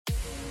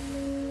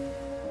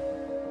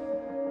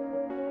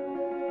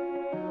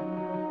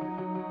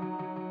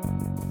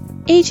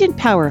Agent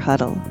Power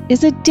Huddle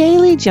is a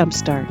daily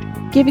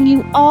jumpstart, giving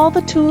you all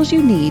the tools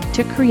you need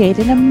to create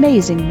an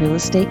amazing real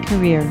estate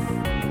career.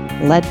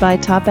 Led by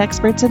top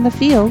experts in the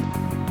field,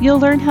 you'll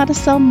learn how to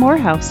sell more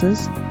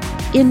houses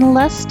in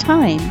less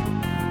time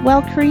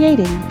while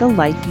creating the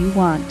life you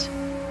want.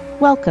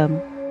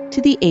 Welcome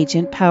to the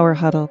Agent Power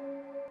Huddle.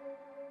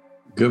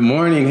 Good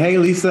morning. Hey,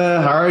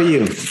 Lisa, how are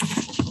you?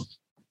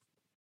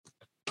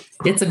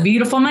 It's a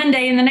beautiful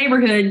Monday in the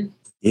neighborhood.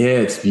 Yeah,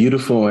 it's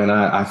beautiful. And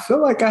I feel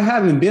like I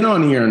haven't been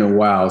on here in a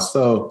while.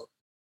 So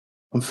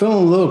I'm feeling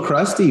a little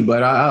crusty,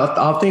 but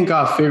I'll think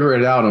I'll figure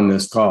it out on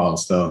this call.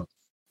 So,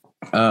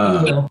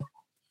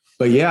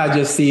 but yeah, I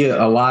just see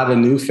a lot of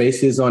new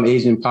faces on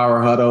Agent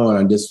Power Huddle. And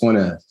I just want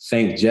to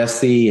thank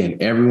Jesse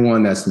and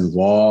everyone that's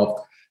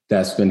involved,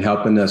 that's been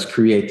helping us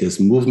create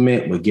this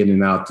movement with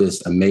getting out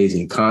this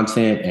amazing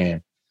content.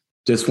 And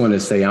just want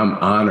to say I'm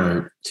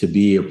honored to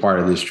be a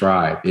part of this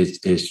tribe.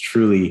 It's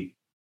truly,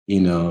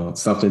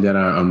 something that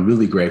I'm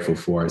really grateful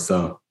for.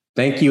 So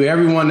thank you,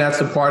 everyone that's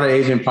a part of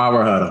Agent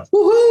Power Huddle.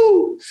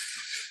 Woohoo!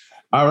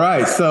 All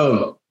right.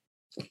 So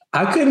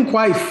I couldn't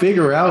quite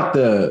figure out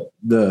the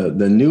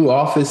new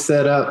office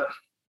setup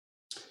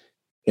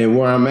and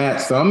where I'm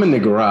at. So I'm in the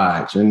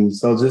garage. And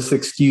so just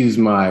excuse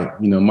my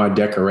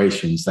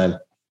decorations. And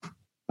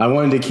I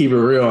wanted to keep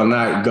it real and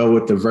not go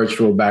with the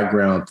virtual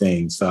background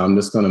thing. So I'm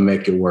just going to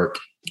make it work.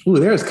 Ooh,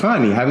 there's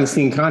Connie. Haven't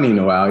seen Connie in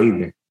a while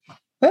either.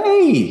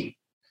 Hey.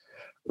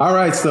 All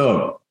right.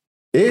 So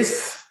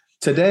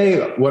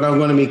today, what I'm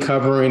going to be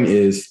covering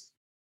is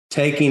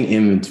taking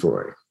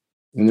inventory.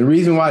 And the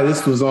reason why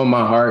this was on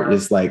my heart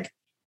is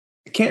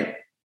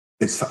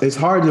it's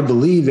hard to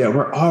believe that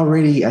we're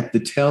already at the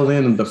tail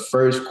end of the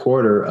first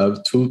quarter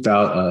of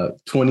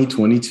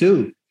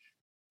 2022.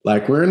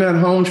 Like we're in that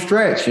home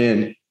stretch.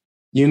 And,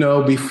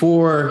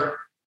 before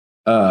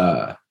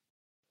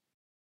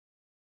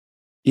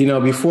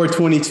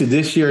 22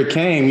 this year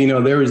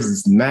came, there was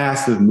this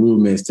massive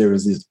movements. There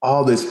was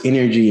all this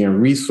energy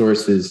and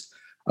resources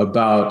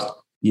about,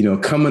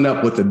 coming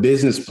up with a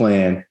business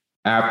plan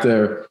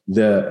after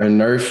the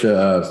inertia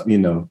of,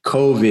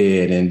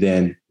 COVID and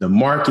then the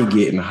market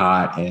getting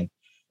hot. And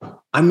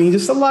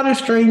just a lot of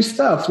strange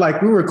stuff.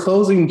 Like we were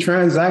closing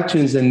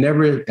transactions and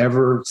never,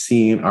 ever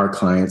seeing our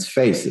clients'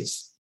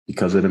 faces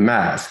because of the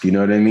mask. You know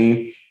what I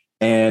mean?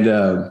 And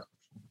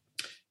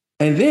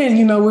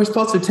then, we're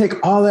supposed to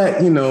take all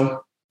that,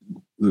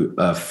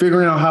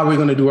 figuring out how we're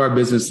going to do our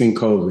business in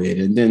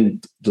COVID and then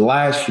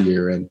last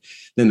year and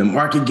then the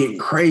market getting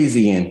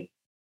crazy.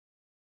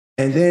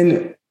 And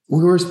then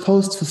we were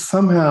supposed to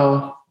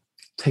somehow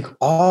take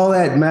all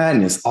that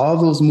madness, all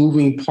those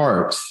moving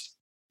parts,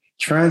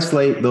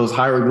 translate those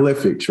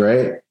hieroglyphics,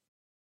 right?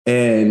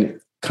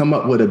 And come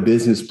up with a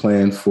business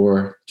plan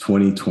for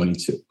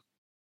 2022.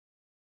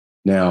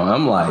 Now,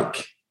 I'm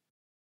like,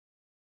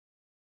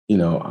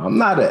 I'm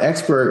not an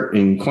expert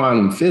in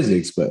quantum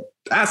physics, but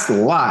that's a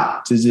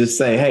lot to just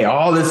say, hey,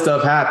 all this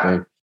stuff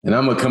happened and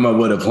I'm going to come up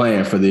with a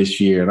plan for this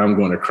year and I'm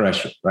going to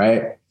crush it,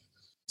 right?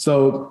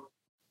 So,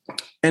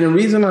 and the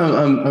reason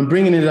I'm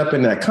bringing it up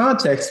in that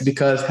context is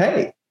because,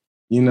 hey,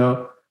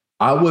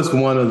 I was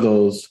one of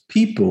those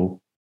people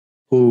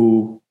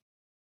who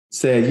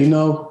said,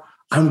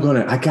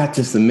 I got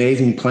this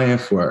amazing plan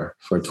for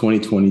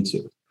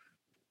 2022.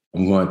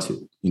 I'm going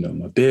to,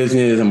 my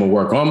business, I'm going to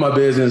work on my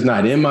business,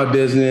 not in my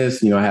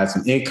business. I had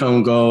some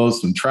income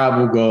goals, some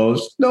travel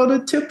goals,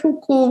 the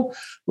typical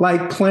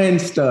plan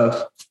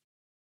stuff,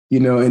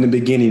 in the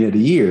beginning of the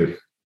year.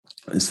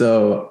 And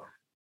so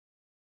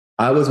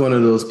I was one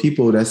of those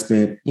people that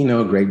spent,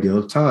 a great deal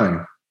of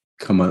time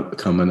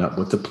coming up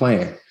with the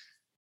plan.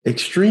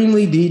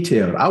 Extremely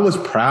detailed. I was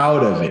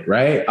proud of it,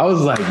 right? I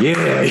was like,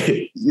 yeah,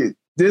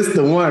 this is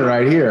the one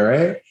right here,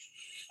 right?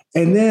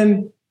 And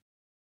then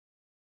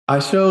I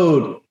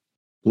showed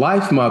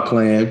Life my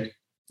plan,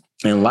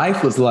 and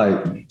Life was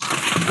like,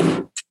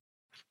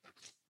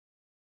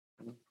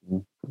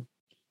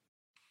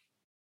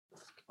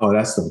 oh,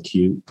 that's so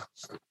cute.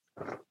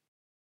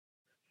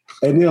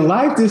 And then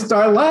Life just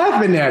started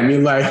laughing at me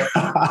like,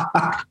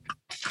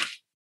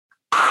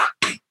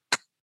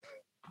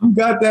 you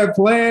got that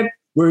plan?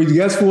 Where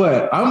guess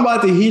what? I'm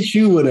about to hit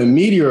you with a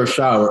meteor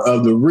shower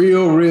of the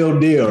real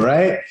deal,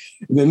 right?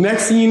 And the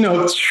next thing you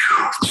know,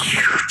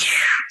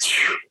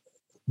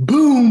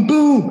 boom,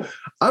 boom.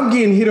 I'm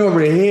getting hit over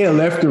the head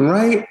left and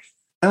right.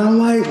 And I'm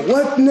like,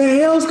 what in the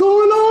hell's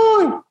going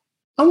on?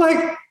 I'm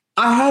like,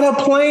 I had a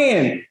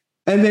plan.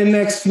 And then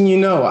next thing you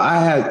know, I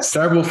had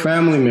several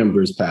family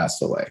members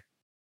pass away,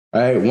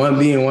 right? One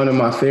being one of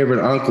my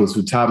favorite uncles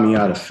who taught me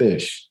how to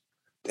fish.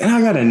 Then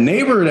I got a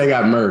neighbor that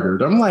got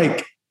murdered. I'm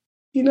like,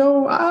 I'm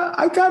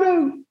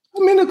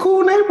in a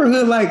cool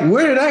neighborhood. Like,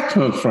 where did that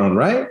come from,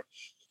 right?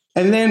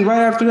 And then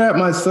right after that,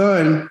 my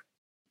son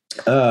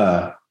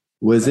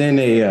was in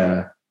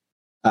an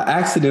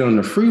accident on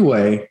the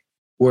freeway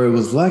where he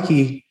was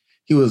lucky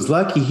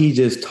he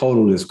just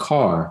totaled his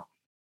car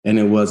and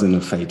it wasn't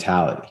a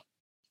fatality,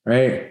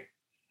 right?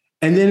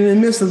 And then in the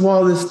midst of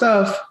all this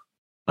stuff,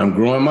 I'm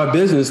growing my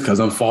business because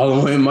I'm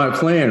following my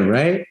plan,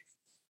 right?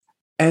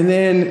 And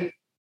then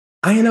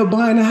I ended up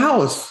buying a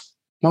house.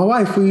 My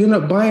wife, we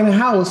ended up buying a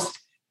house,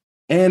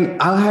 and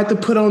I had to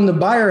put on the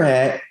buyer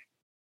hat.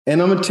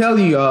 And I'm going to tell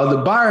you, y'all, the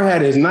buyer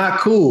hat is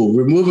not cool.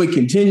 Removing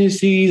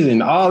contingencies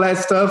and all that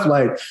stuff.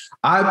 Like,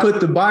 I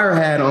put the buyer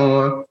hat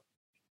on,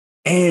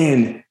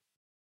 and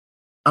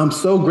I'm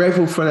so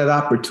grateful for that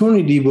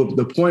opportunity. But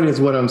the point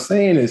is, what I'm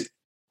saying is,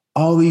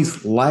 all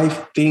these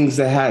life things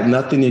that had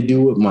nothing to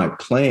do with my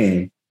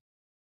plan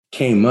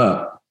came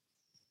up.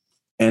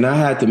 And I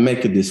had to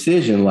make a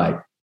decision, like,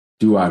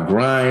 do I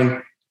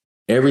grind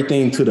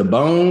everything to the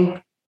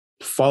bone,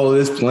 follow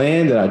this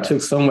plan that I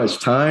took so much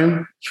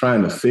time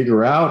trying to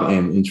figure out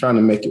and trying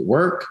to make it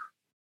work?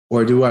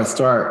 Or do I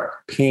start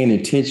paying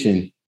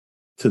attention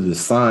to the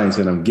signs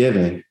that I'm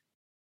given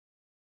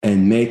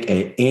and make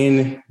an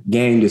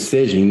in-game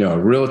decision, a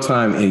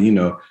real-time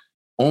and,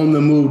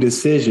 on-the-move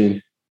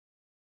decision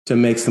to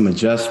make some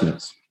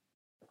adjustments?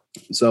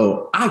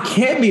 So I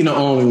can't be the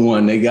only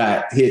one that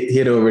got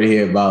hit over the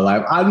head by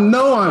life. I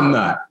know I'm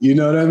not, you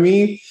know what I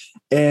mean?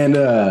 And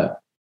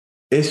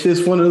it's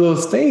just one of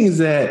those things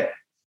that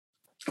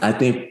I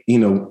think,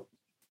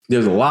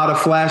 there's a lot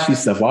of flashy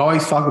stuff. I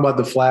always talk about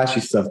the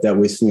flashy stuff that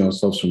we see on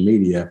social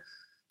media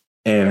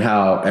and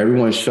how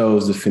everyone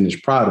shows the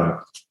finished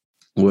product.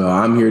 Well,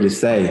 I'm here to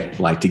say,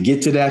 like, to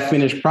get to that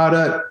finished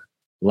product,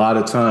 a lot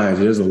of times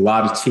there's a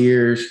lot of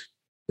tears,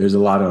 there's a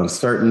lot of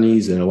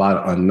uncertainties and a lot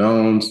of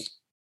unknowns.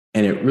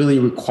 And it really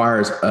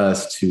requires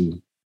us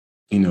to,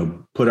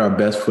 put our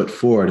best foot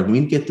forward, and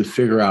we get to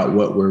figure out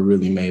what we're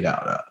really made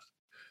out of.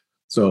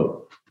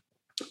 So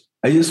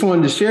I just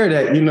wanted to share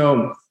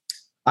that,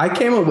 I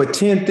came up with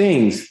 10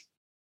 things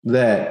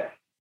that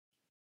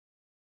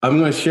I'm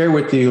going to share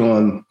with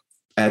you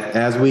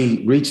as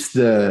we reach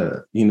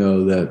the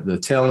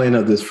tail end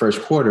of this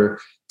first quarter,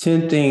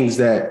 10 things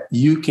that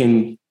you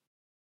can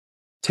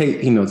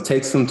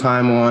take some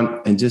time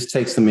on and just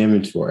take some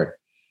inventory.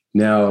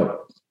 Now,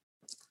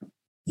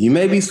 you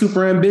may be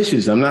super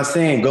ambitious. I'm not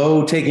saying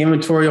go take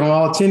inventory on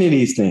all 10 of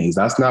these things.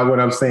 That's not what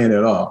I'm saying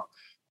at all.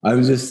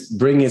 I'm just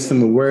bringing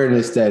some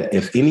awareness that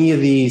if any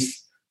of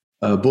these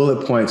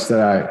bullet points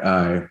that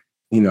I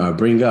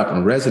bring up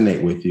and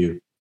resonate with you,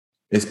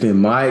 it's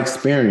been my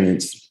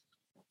experience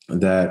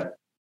that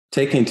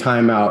taking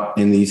time out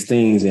in these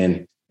things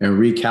and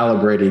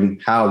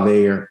recalibrating how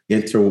they are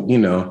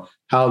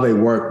how they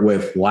work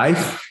with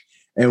life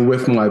and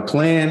with my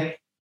plan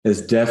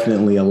has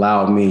definitely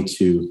allowed me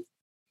to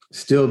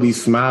still be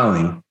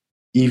smiling,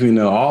 even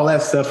though all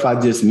that stuff I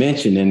just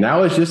mentioned, and that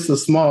was just a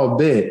small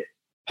bit,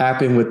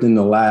 happened within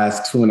the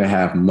last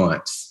 2.5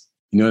 months.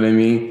 You know what I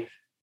mean?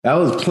 That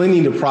was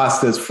plenty to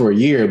process for a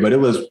year, but it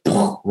was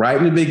right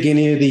in the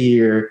beginning of the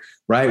year,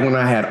 right when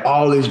I had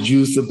all this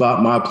juice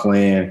about my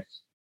plan.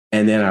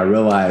 And then I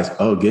realized,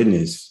 oh,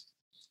 goodness,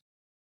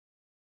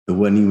 it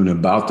wasn't even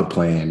about the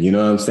plan. You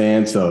know what I'm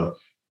saying? So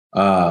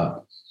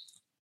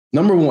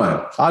number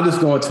one, I'll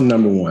just go into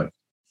number one.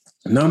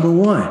 Number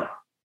one,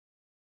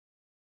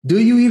 do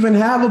you even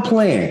have a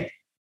plan?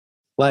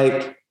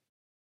 And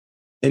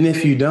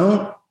if you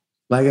don't,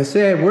 like I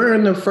said, we're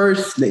in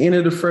the end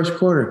of the first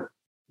quarter.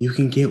 You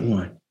can get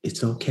one.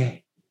 It's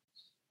okay.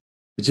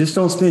 But just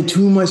don't spend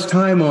too much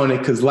time on it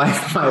because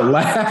life might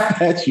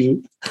laugh at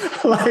you.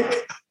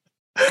 like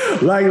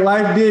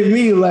life did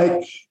me.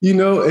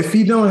 If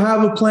you don't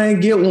have a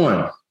plan, get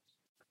one.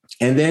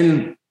 And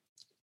then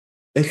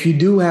if you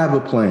do have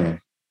a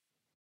plan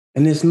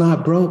and it's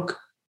not broke,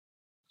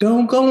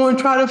 don't go and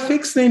try to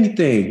fix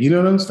anything. You know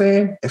what I'm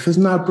saying? If it's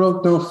not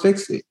broke, don't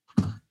fix it.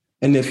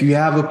 And if you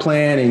have a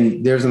plan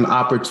and there's an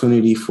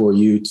opportunity for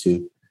you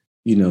to,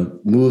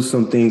 move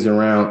some things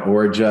around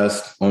or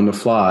adjust on the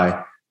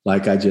fly,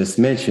 like I just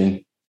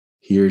mentioned,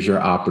 here's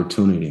your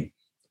opportunity.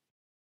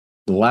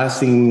 The last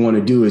thing we want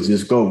to do is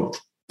just go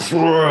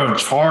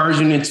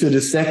charging into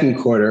the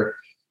second quarter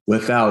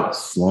without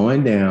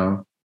slowing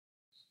down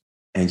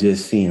and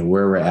just seeing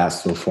where we're at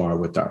so far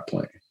with our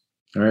plan.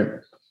 All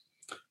right.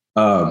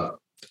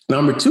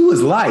 Number two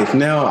is life.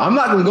 Now, I'm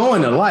not going to go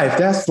into life.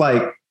 That's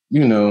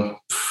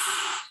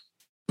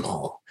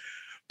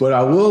but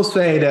I will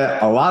say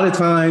that a lot of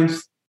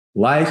times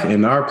life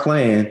and our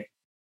plan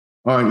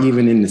aren't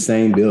even in the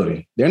same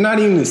building. They're not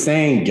even the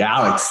same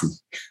galaxy.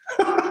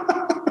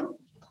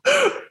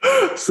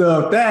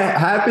 So if that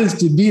happens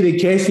to be the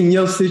case in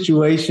your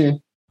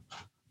situation,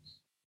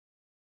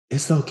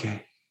 it's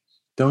okay.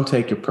 Don't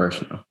take it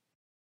personal.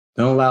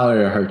 Don't allow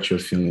it to hurt your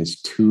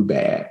feelings too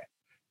bad,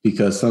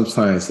 because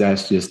sometimes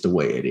that's just the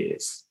way it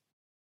is.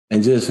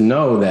 And just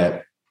know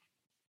that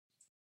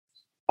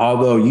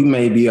although you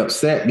may be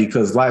upset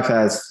because life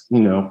has,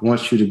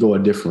 wants you to go a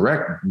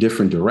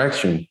different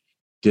direction,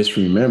 just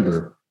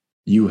remember,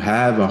 you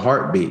have a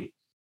heartbeat.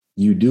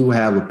 You do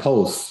have a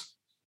pulse.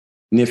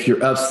 And if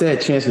you're upset,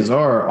 chances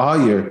are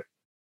all your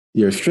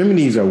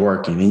extremities are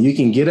working and you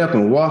can get up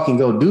and walk and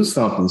go do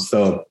something.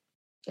 So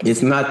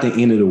it's not the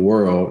end of the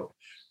world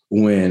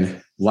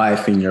when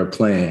life and your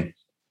plan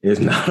is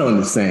not on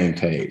the same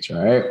page.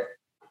 All right.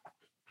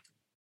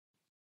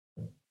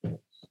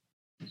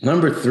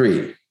 Number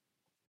three.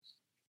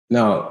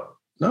 Now,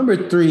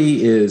 Number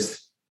 3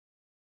 is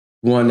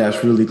one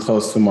that's really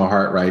close to my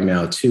heart right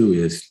now too,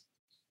 is,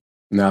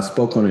 and I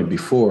spoke on it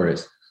before,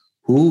 is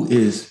who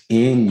is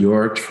in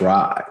your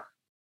tribe?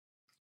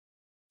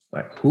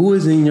 Like, who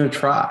is in your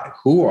tribe?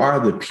 Who are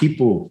the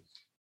people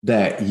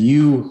that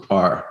you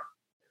are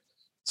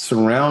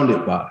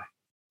surrounded by?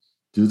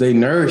 Do they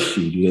nourish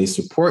you? Do they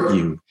support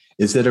you?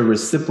 Is it a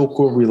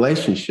reciprocal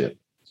relationship?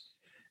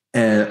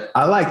 And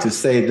I like to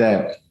say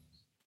that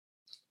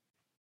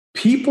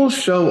people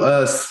show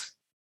us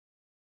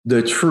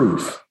the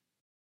truth.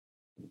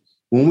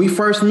 When we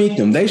first meet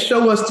them, they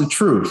show us the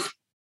truth,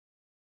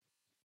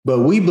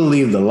 but we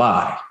believe the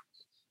lie.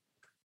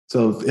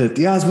 So,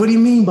 guys, what do you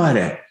mean by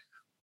that?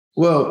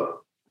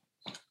 Well,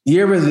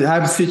 you ever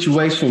have a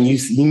situation,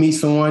 you meet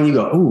someone, you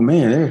go, oh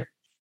man,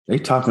 they're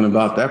talking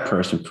about that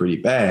person pretty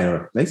bad,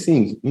 or they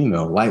seem,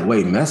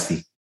 lightweight,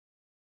 messy.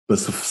 But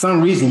for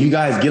some reason, you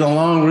guys get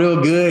along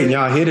real good and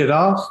y'all hit it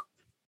off.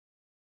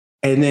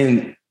 And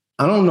then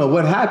I don't know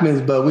what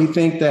happens, but we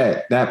think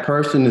that that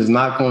person is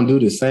not going to do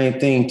the same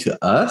thing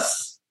to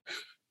us.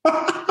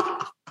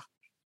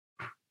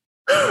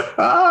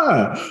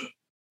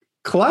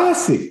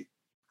 Classic.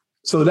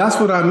 So that's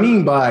what I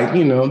mean by,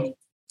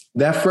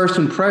 that first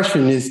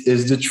impression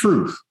is the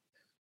truth.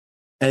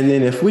 And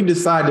then if we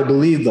decide to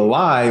believe the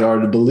lie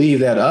or to believe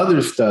that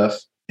other stuff,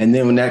 and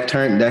then when that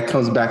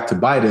comes back to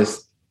bite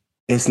us,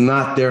 it's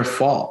not their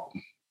fault.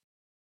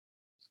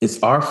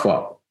 It's our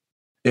fault.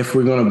 If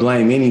we're going to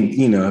blame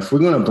if we're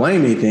going to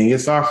blame anything,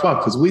 it's our fault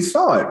because we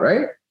saw it,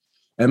 right?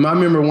 And I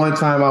remember one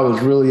time I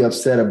was really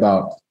upset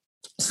about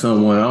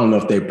someone. I don't know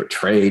if they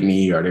betrayed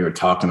me or they were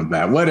talking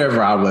about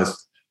whatever I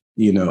was,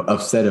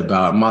 upset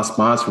about. My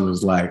sponsor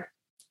was like,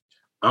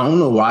 I don't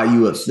know why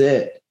you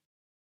upset.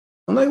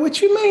 I'm like,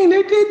 what you mean?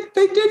 They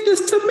did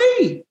this to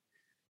me.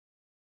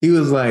 He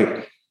was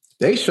like,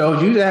 they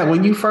showed you that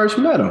when you first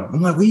met them.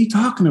 I'm like, what are you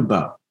talking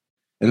about?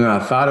 And then I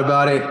thought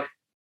about it.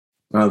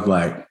 I was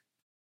like,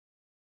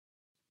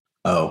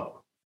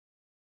 oh,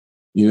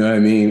 you know what I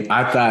mean?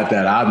 I thought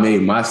that I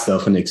made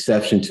myself an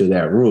exception to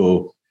that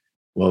rule.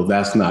 Well,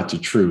 that's not the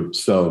truth.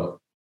 So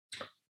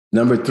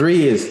number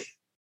 3 is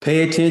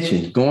pay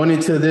attention. Going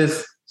into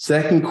this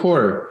second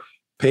quarter,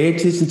 pay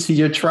attention to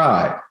your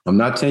tribe. I'm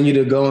not telling you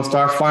to go and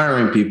start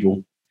firing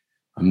people.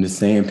 I'm just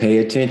saying pay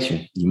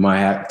attention. You might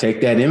have to take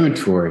that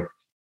inventory.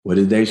 What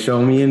did they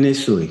show me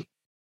initially?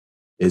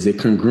 Is it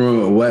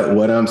congruent with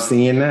what I'm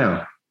seeing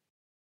now?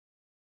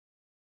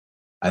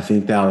 I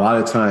think that a lot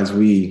of times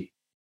we,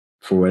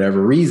 for whatever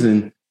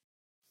reason,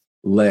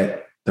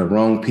 let the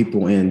wrong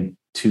people in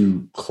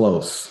too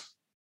close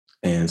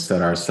and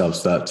set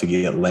ourselves up to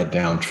get let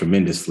down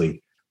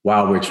tremendously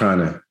while we're trying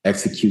to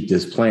execute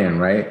this plan,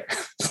 right?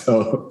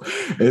 So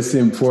it's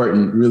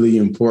important, really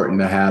important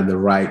to have the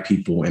right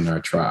people in our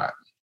tribe.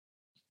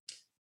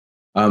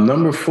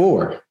 Number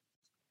 4,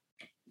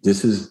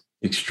 this is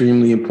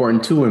extremely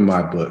important too in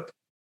my book.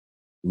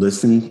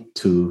 Listen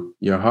to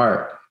your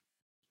heart.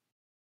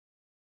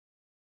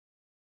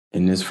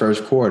 In this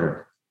first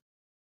quarter,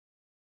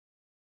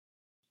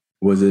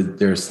 was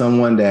there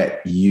someone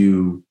that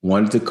you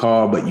wanted to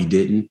call but you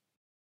didn't?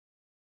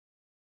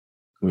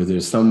 Was there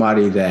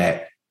somebody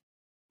that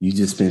you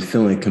just been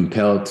feeling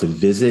compelled to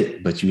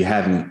visit, but you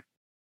haven't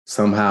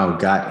somehow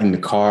got in the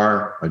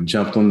car or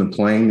jumped on the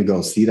plane to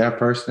go see that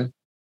person?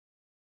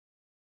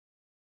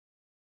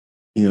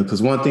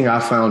 Because one thing I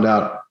found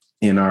out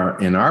in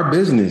our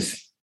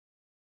business,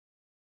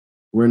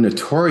 we're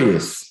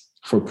notorious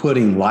for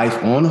putting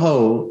life on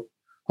hold.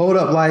 Hold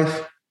up,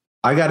 life.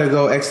 I got to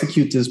go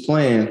execute this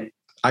plan.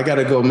 I got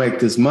to go make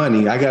this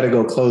money. I got to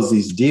go close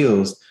these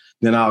deals.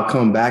 Then I'll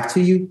come back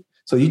to you.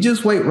 So you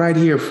just wait right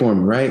here for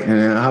me, right?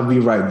 And I'll be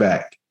right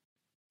back.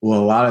 Well,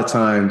 a lot of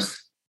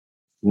times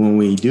when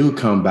we do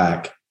come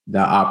back,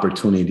 that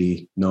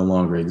opportunity no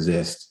longer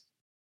exists.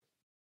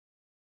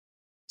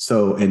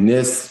 So in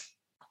this,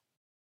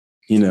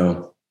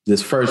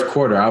 this first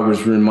quarter, I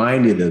was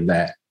reminded of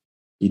that.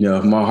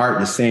 If my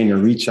heart is saying to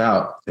reach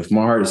out, if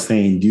my heart is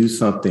saying do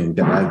something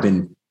that I've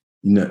been,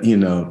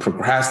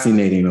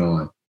 procrastinating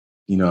on,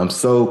 I'm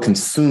so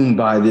consumed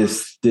by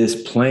this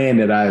plan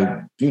that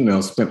I,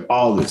 spent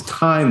all this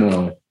time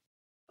on,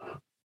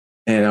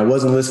 and I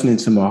wasn't listening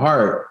to my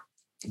heart.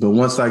 But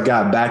once I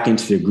got back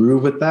into the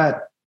groove with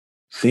that,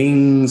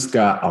 things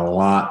got a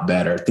lot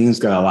better. Things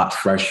got a lot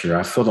fresher.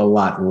 I felt a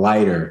lot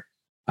lighter.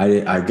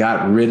 I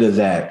got rid of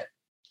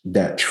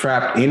that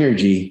trapped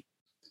energy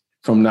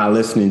from not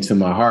listening to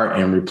my heart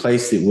and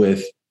replaced it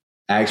with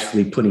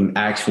actually putting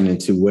action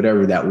into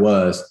whatever that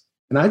was.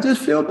 And I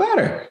just feel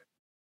better.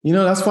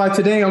 That's why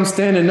today I'm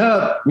standing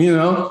up,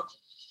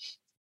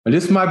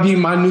 This might be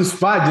my new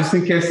spot just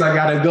in case I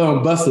got to go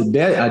and bust a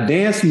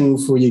dance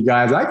move for you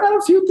guys. I got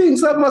a few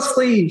things up my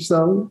sleeve.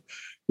 So,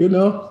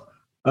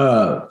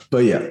 but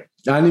yeah,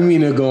 I didn't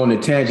mean to go on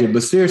a tangent,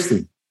 but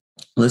seriously,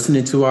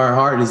 listening to our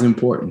heart is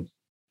important.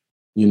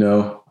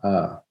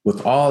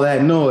 With all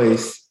that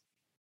noise,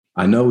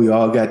 I know we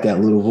all got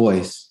that little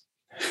voice,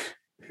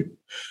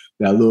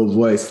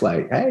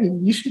 like, hey,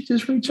 you should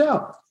just reach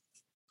out.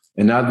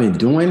 And I've been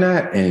doing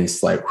that, and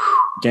it's like,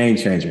 game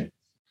changer.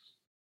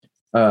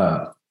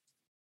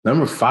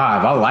 Number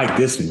 5, I like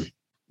this one.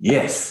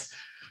 Yes.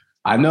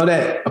 I know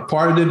that a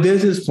part of the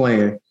business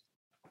plan,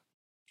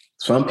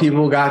 some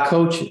people got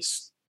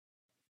coaches.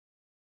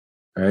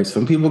 All right.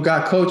 Some people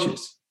got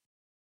coaches.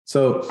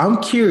 So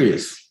I'm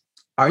curious,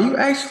 are you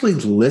actually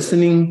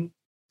listening,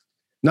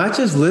 not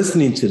just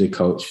listening to the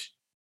coach,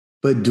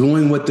 but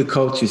doing what the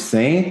coach is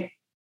saying?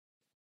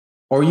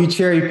 Or are you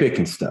cherry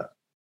picking stuff?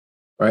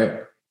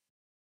 Right?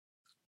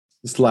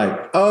 It's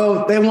like,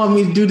 oh, they want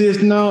me to do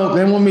this. No,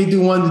 they want me to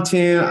do 1 to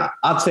 10.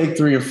 I'll take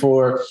 3 and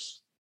 4,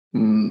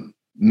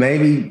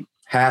 maybe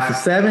half a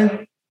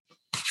 7,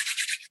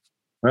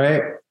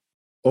 right?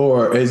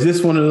 Or is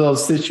this one of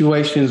those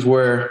situations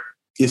where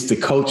it's the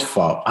coach's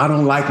fault? I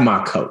don't like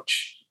my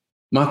coach.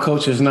 My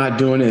coach is not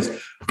doing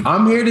this.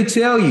 I'm here to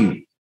tell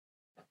you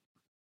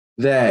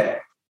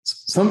that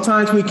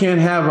sometimes we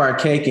can't have our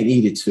cake and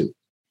eat it too.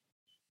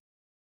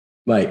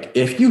 Like,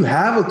 if you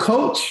have a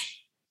coach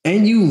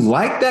and you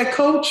like that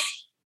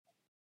coach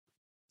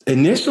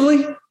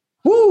initially,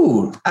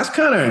 that's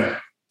kind of,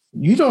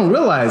 you don't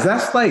realize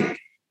that's like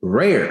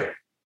rare.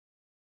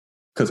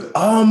 Because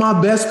all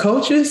my best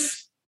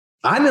coaches,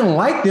 I didn't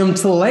like them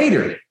till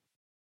later.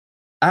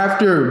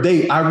 After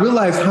I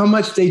realized how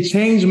much they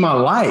changed my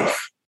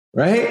life,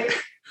 right?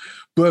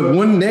 But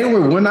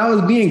when I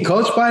was being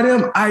coached by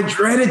them, I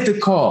dreaded the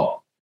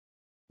call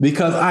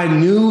because I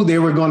knew they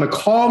were going to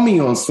call me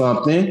on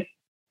something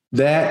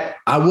that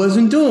I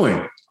wasn't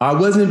doing. I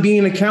wasn't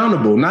being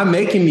accountable, not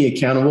making me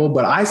accountable,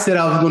 but I said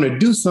I was going to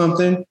do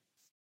something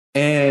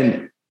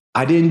and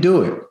I didn't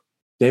do it.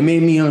 They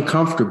made me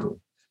uncomfortable.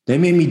 They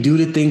made me do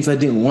the things I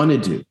didn't want to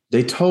do.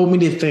 They told me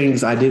the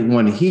things I didn't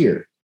want to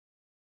hear.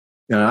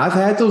 Now, I've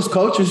had those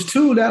coaches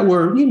too that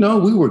were, we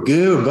were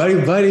good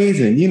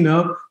buddies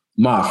and,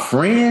 my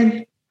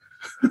friend.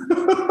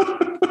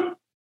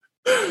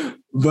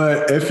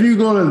 But if you're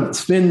going to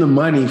spend the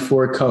money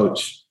for a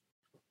coach,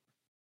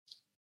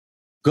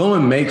 go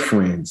and make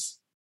friends.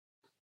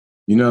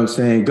 You know what I'm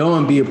saying? Go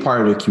and be a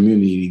part of the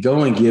community.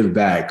 Go and give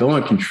back. Go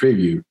and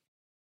contribute.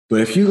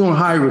 But if you're going to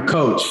hire a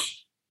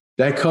coach,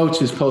 that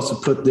coach is supposed to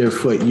put their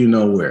foot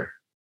where.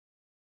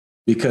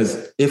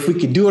 Because if we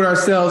could do it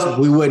ourselves,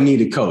 we wouldn't need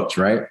a coach,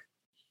 right?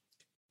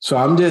 So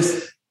I'm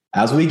just,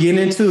 as we get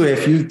into it,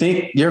 if you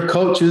think your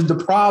coach is the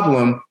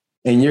problem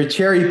and you're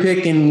cherry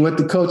picking what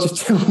the coach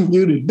is telling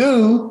you to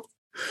do,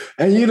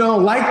 and you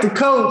don't like the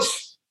coach,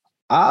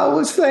 I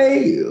would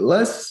say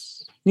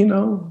let's,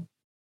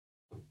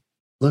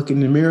 look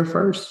in the mirror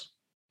first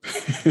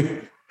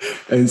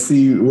and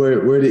see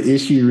where the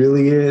issue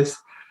really is.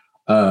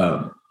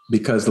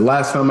 Because the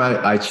last time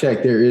I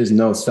checked, there is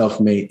no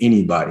self-made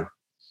anybody.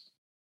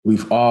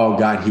 We've all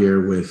got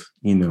here with,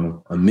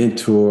 a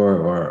mentor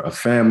or a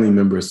family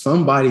member.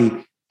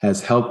 Somebody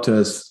has helped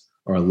us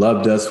or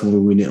loved us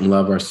when we didn't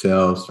love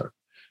ourselves or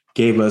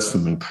gave us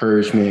some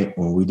encouragement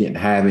when we didn't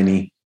have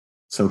any.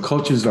 So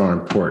coaches are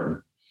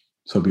important.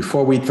 So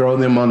before we throw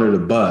them under the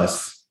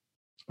bus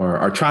or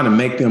are trying to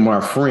make them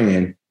our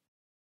friend,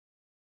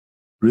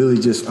 really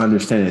just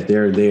understand that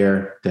they're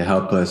there to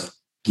help us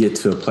get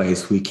to a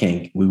place we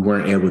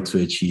weren't able to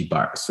achieve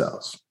by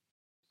ourselves.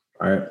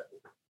 All right.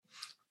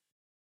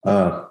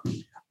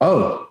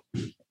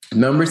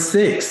 Number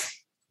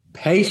 6,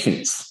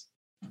 patience.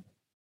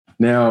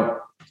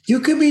 Now, you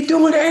could be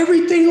doing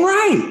everything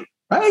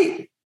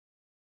right?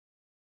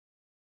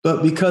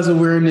 But because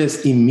we're in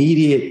this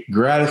immediate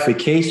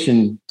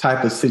gratification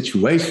type of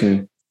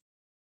situation,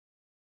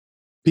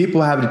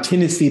 people have a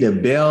tendency to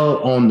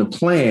bail on the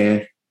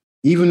plan,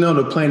 even though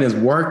the plan is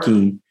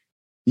working.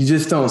 You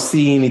just don't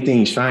see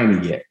anything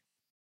shiny yet.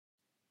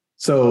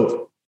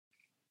 So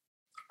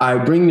I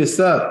bring this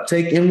up,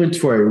 take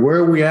inventory. Where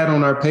are we at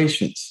on our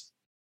patience?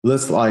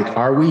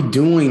 Are we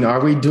doing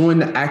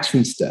the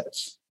action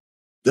steps?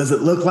 Does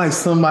it look like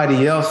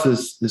somebody else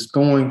is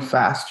going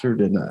faster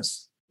than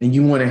us? And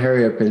you want to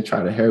hurry up and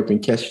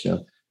catch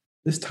them.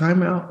 This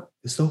time out,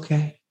 it's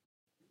okay.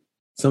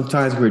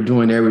 Sometimes we're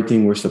doing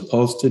everything we're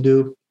supposed to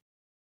do.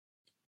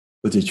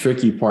 But the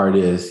tricky part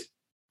is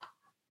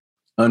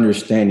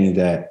understanding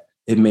that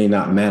it may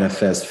not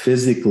manifest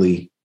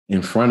physically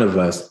in front of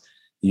us,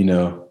 in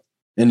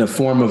the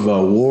form of an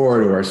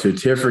award or a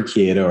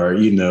certificate or,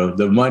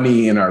 the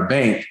money in our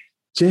bank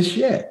just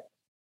yet.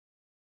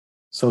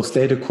 So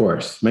stay the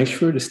course. Make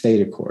sure to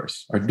stay the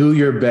course or do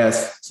your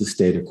best to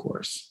stay the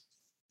course.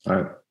 All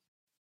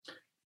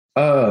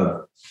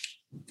right.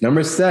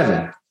 Number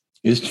 7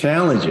 is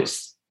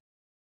challenges.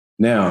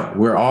 Now,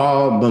 we're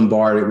all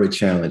bombarded with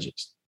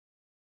challenges.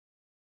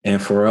 And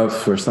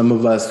for some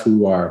of us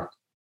who are,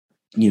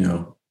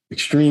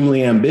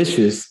 extremely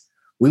ambitious,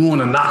 we want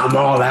to knock them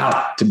all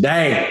out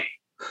today.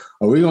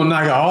 Or we're going to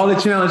knock out all the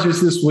challenges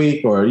this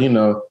week. Or,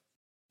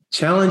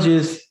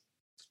 challenges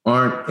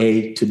aren't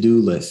a to-do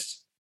list.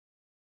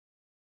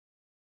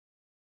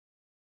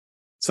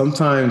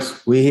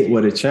 Sometimes we hit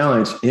with a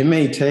challenge. It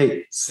may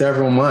take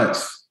several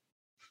months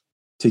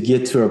to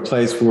get to a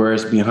place where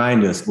it's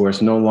behind us, where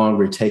it's no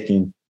longer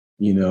taking,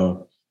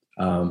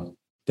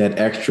 that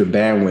extra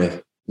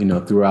bandwidth,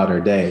 throughout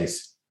our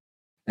days.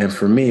 And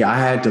for me, I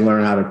had to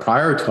learn how to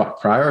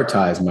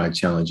prioritize my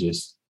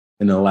challenges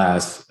in the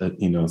last,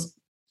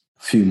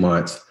 few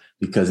months,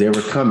 because they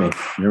were coming.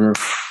 Remember,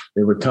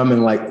 they were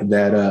coming like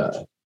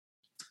that.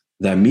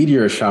 That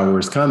meteor shower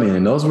was coming,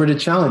 and those were the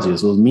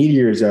challenges. Those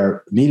meteors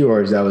that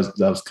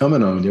was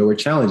coming on. There were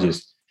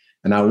challenges,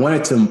 and I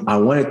wanted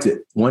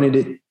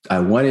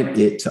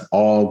it to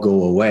all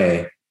go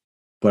away,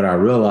 but I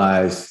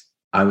realized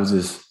I was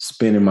just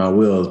spinning my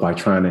wheels by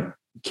trying to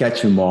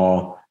catch them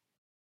all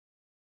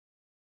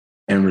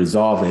and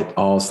resolve it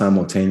all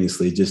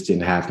simultaneously. It just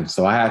didn't happen.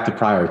 So I had to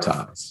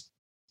prioritize.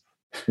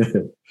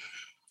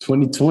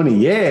 2020,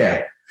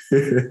 yeah.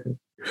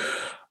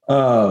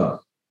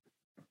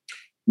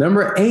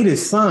 Number 8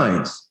 is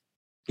signs.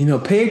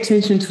 Pay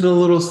attention to the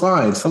little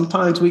signs.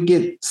 Sometimes we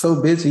get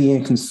so busy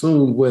and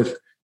consumed with,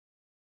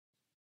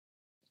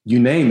 you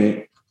name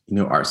it,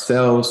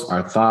 ourselves,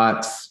 our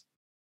thoughts,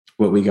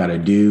 what we got to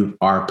do,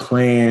 our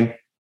plan,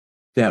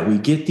 that we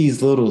get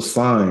these little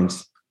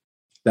signs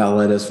that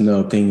let us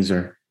know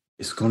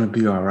it's going to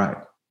be all right.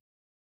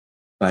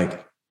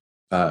 Like,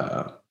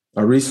 I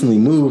recently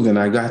moved and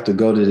I got to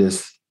go to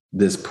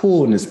this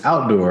pool and this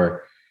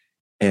outdoor,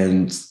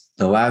 and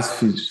the last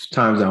few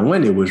times I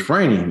went, it was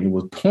raining, it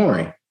was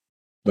pouring,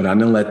 but I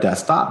didn't let that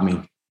stop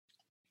me.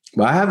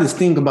 But I have this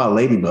thing about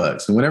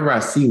ladybugs, and whenever I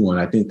see one,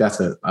 I think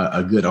that's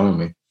a good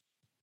omen.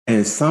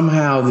 And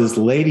somehow this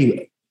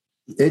lady,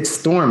 it's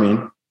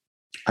storming.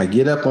 I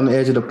get up on the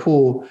edge of the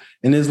pool,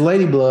 and this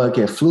ladybug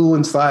had flew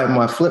inside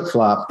my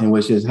flip-flop and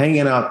was just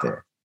hanging out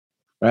there,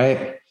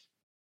 right?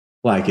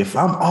 Like, if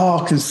I'm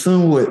all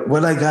consumed with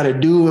what I got to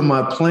do in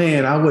my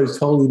plan, I would have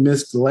totally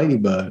missed the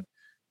ladybug.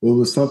 It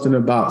was something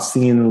about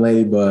seeing the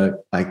ladybug.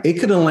 Like, it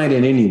could have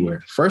landed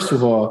anywhere. First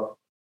of all,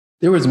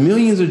 there was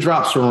millions of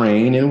drops of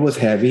rain, and it was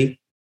heavy.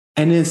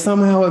 And then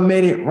somehow it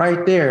made it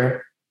right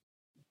there.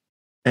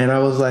 And I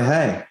was like,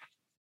 hey,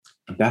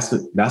 that's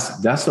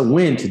a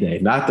win today.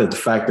 Not the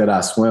fact that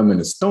I swam in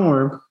a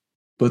storm,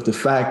 but the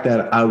fact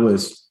that I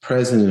was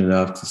present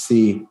enough to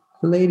see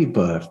the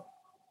ladybug,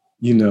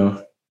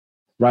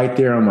 right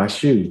there on my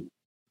shoe.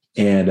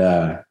 And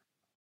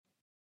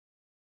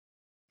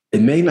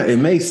it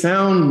may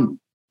sound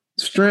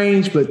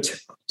strange, but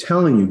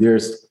telling you,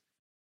 there's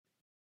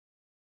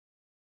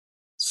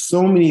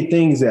so many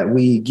things that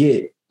we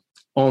get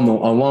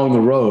along the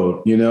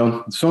road,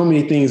 so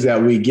many things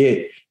that we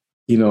get,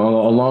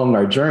 along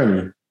our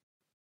journey,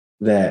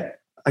 that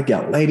I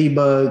got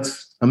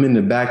ladybugs. I'm in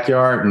the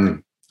backyard,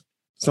 and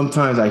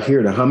sometimes I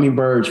hear the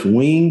hummingbird's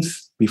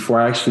wings before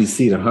I actually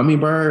see the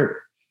hummingbird,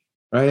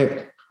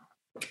 right?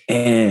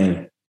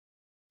 And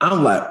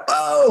I'm like,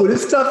 oh,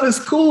 this stuff is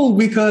cool,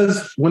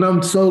 because when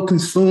I'm so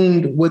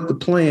consumed with the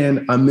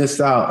plan, I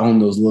miss out on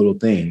those little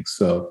things.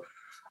 So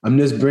I'm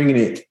just bringing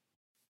it,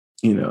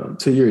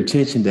 to your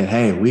attention that,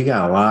 hey, we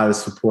got a lot of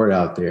support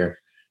out there.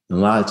 And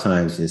a lot of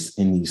times it's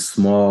in these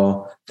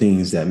small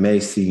things that may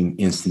seem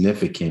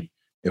insignificant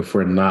if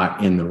we're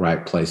not in the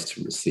right place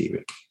to receive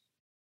it.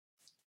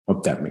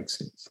 Hope that makes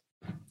sense.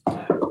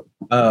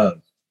 Let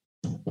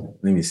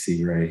me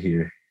see right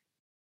here.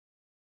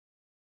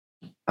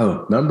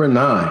 Oh, number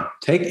 9,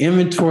 take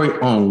inventory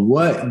on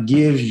what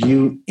gives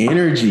you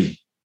energy,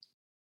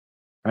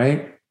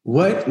 right?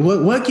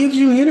 What gives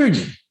you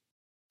energy?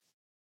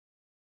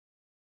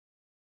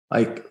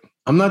 Like,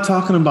 I'm not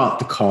talking about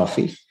the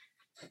coffee,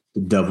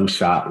 the double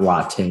shot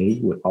latte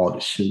with all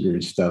the sugar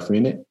and stuff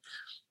in it.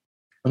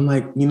 I'm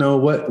like,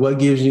 what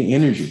gives you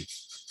energy?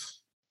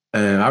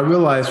 And I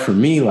realized for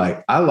me,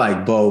 like, I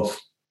like both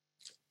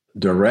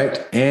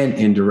direct and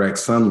indirect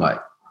sunlight.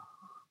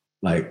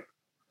 Like,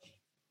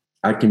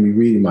 I can be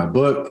reading my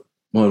book.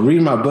 Well,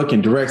 reading my book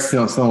in direct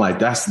sunlight,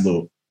 that's a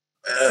little,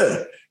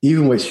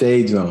 even with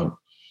shades on.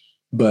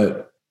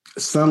 But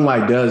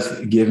sunlight does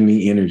give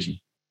me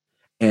energy.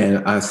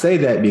 And I say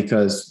that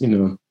because,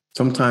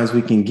 sometimes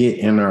we can get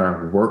in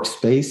our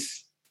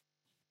workspace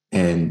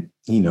and,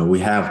 we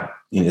have,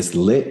 it's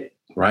lit,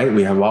 right?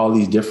 We have all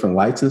these different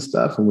lights and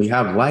stuff, and we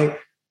have light,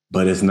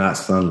 but it's not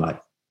sunlight.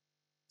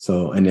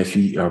 So, and if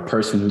you are a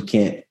person who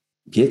can't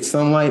get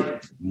sunlight,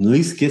 at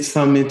least get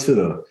some into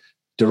the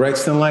direct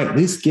sunlight, at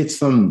least get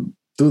some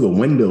through the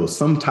window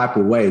some type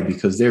of way,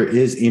 because there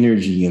is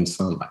energy in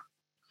sunlight.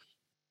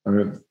 All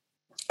right.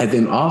 And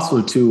then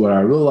also, too, what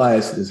I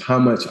realized is how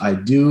much I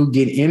do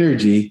get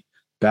energy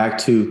back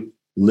to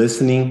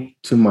listening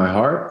to my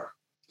heart.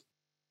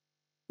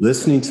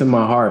 Listening to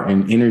my heart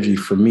and energy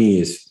for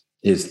me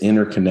is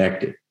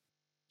interconnected.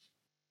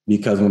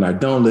 Because when I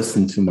don't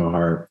listen to my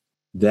heart,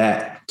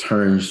 that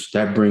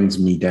brings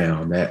me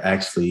down. That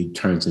actually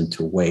turns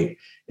into weight.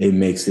 It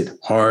makes it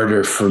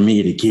harder for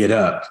me to get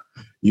up.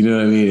 You know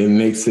what I mean? It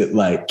makes it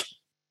like,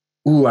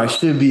 ooh, I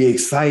should be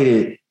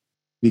excited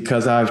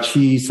because I've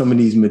achieved some of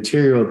these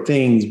material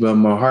things, but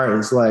my heart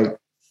is like,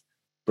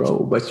 bro,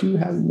 but you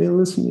haven't been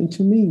listening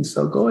to me.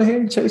 So go ahead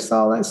and chase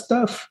all that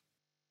stuff.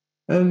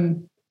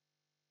 And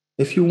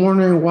if you're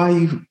wondering why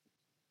you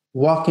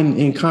walking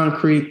in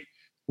concrete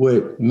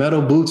with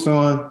metal boots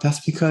on, that's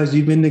because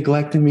you've been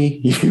neglecting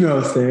me. You know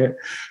what I'm saying?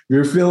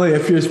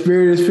 If your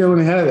spirit is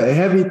feeling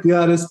heavy,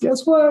 Theodis,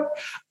 guess what?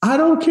 I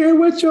don't care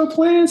what your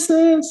plan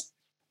says.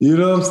 You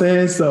know what I'm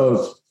saying?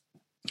 So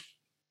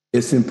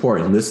it's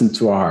important. Listen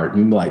to our heart.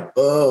 You're like,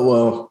 oh,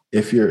 well,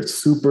 if you're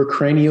super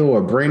cranial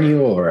or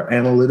brainial or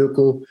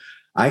analytical,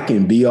 I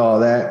can be all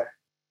that.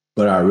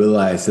 But I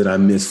realize that I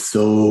miss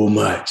so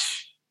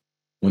much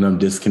when I'm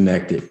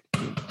disconnected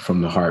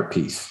from the heart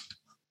piece.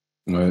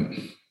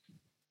 Right?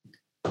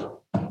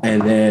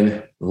 And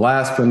then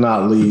last but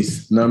not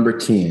least, number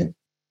 10,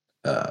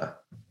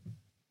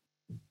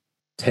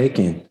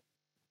 taking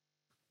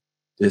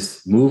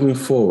this moving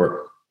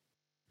forward.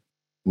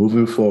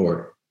 Number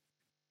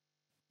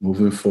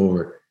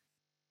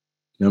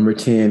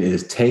 10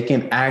 is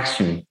taking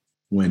action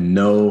when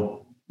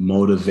no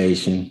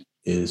motivation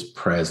is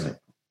present.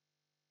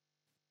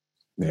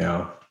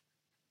 Now,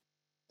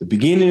 the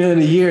beginning of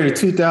the year, the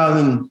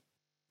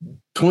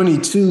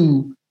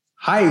 2022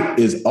 hype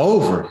is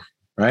over,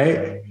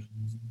 right?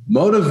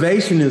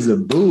 Motivation is a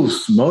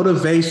boost.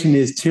 Motivation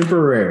is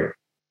temporary.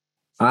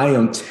 I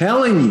am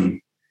telling you,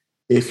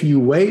 if you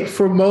wait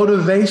for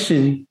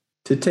motivation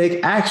to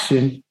take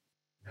action,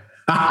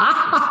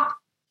 a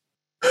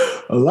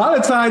lot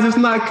of times it's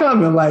not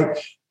coming. Like,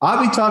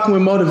 I'll be talking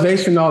with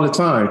motivation all the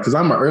time because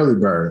I'm an early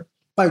bird.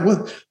 Like,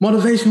 what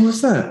motivation?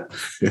 What's that?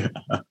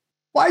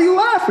 Why are you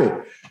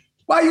laughing?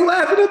 Why are you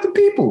laughing at the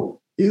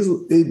people?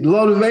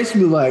 Motivation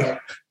be like,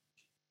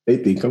 they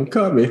think I'm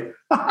coming.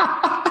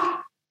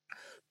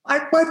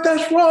 Like, what?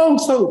 That's wrong.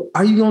 So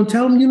are you going to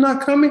tell them you're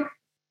not coming?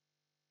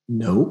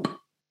 Nope.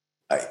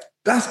 Like,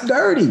 that's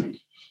dirty.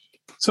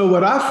 So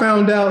what I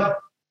found out,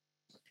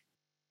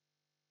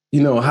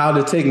 how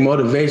to take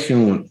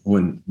motivation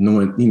when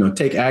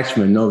take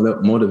action when no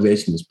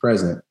motivation is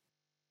present.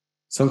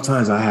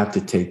 Sometimes I have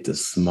to take the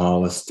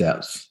smallest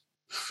steps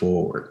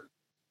forward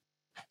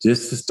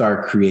just to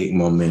start creating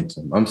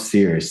momentum. I'm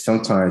serious.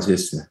 Sometimes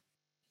just a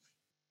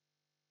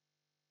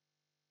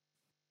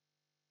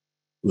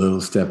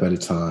little step at a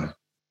time.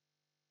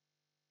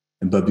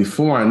 But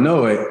before I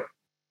know it,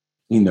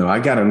 I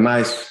got a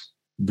nice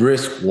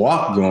brisk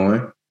walk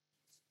going.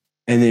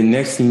 And then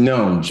next thing you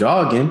know, I'm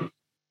jogging.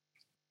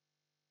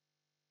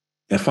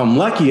 If I'm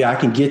lucky, I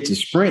can get to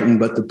sprinting.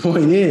 But the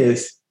point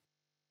is,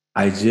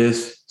 I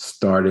just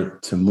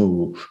started to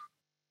move.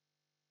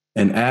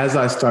 And as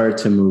I started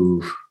to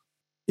move,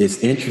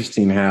 it's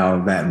interesting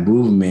how that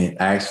movement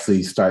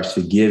actually starts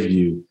to give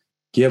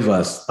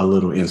us a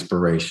little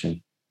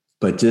inspiration.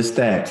 But just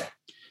that,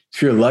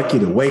 if you're lucky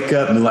to wake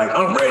up and be like,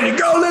 I'm ready to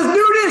go, let's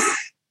do this.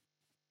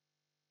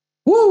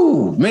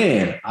 Woo,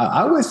 man,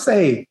 I would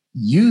say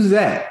use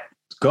that.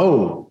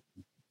 Go,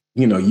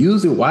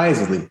 use it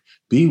wisely.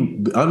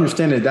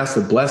 Understand that that's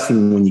a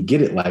blessing when you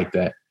get it like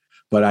that.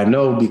 But I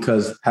know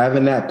because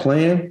having that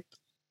plan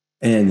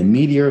and the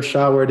meteor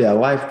shower that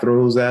life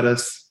throws at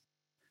us,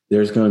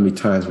 there's going to be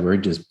times where we're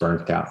just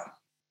burnt out,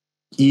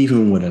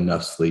 even with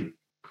enough sleep.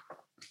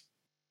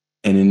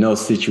 And in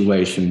those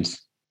situations,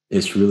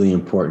 it's really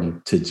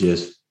important to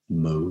just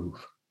move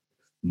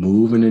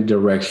in the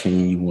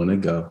direction you want to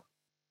go.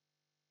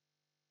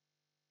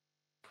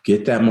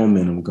 Get that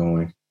momentum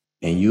going,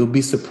 and you'll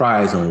be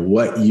surprised on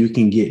what you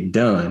can get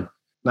done,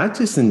 not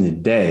just in the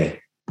day,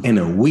 in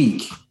a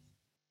week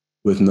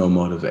with no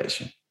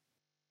motivation.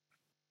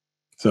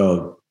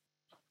 So,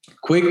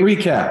 quick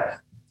recap.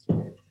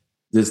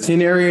 There's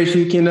 10 areas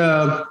you can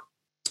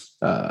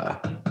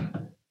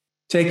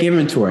take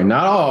inventory.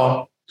 Not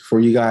all, for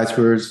you guys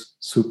who are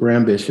super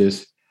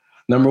ambitious.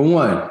 Number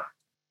 1,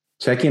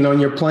 check in on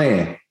your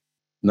plan.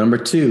 Number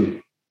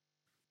 2,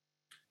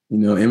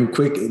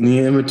 quick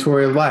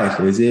inventory of life.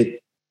 Is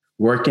it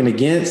working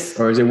against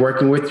or is it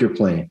working with your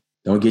plan?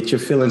 Don't get your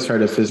feelings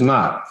hurt if it's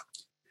not.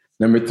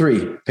 Number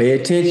 3, pay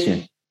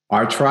attention.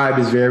 Our tribe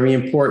is very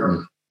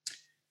important.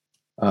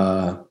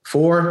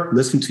 4,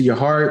 listen to your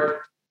heart.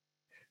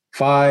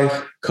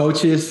 5,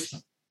 coaches,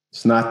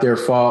 it's not their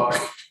fault.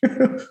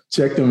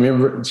 Check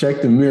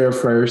the mirror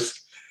first.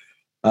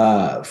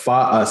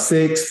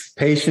 6,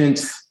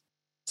 patience.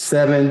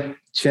 7,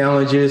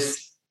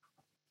 challenges.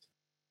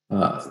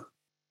 8,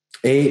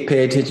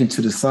 pay attention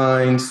to the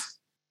signs.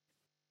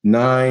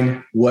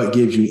 9, what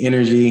gives you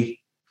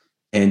energy.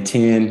 And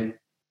 10,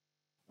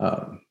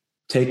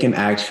 taking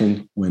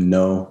action when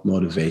no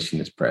motivation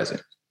is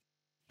present.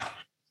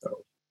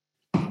 So,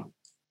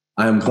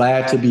 I'm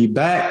glad to be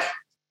back.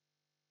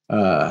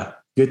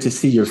 Good to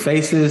see your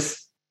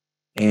faces.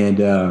 And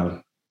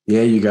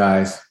you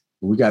guys,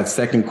 we got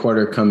second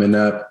quarter coming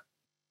up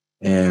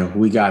and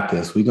we got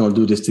this. We're going to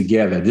do this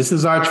together. This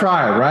is our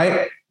tribe,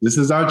 right? This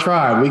is our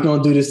tribe. We're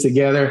going to do this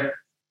together.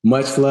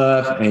 Much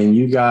love. And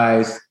you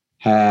guys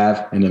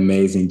have an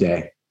amazing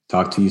day.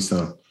 Talk to you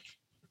soon.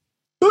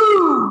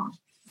 Woo!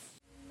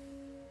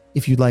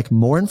 If you'd like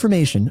more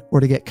information or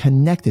to get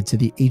connected to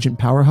the Agent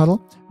Power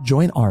Huddle,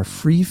 join our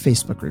free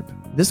Facebook group.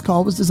 This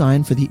call was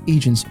designed for the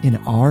agents in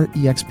our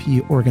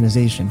EXP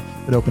organization,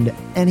 but open to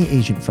any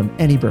agent from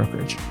any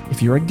brokerage.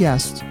 If you're a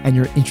guest and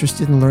you're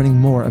interested in learning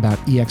more about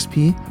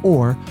EXP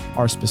or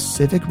our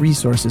specific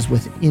resources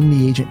within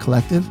the Agent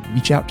Collective,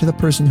 reach out to the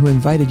person who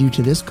invited you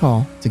to this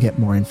call to get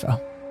more info.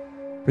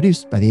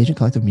 Produced by the Agent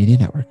Collective Media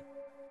Network.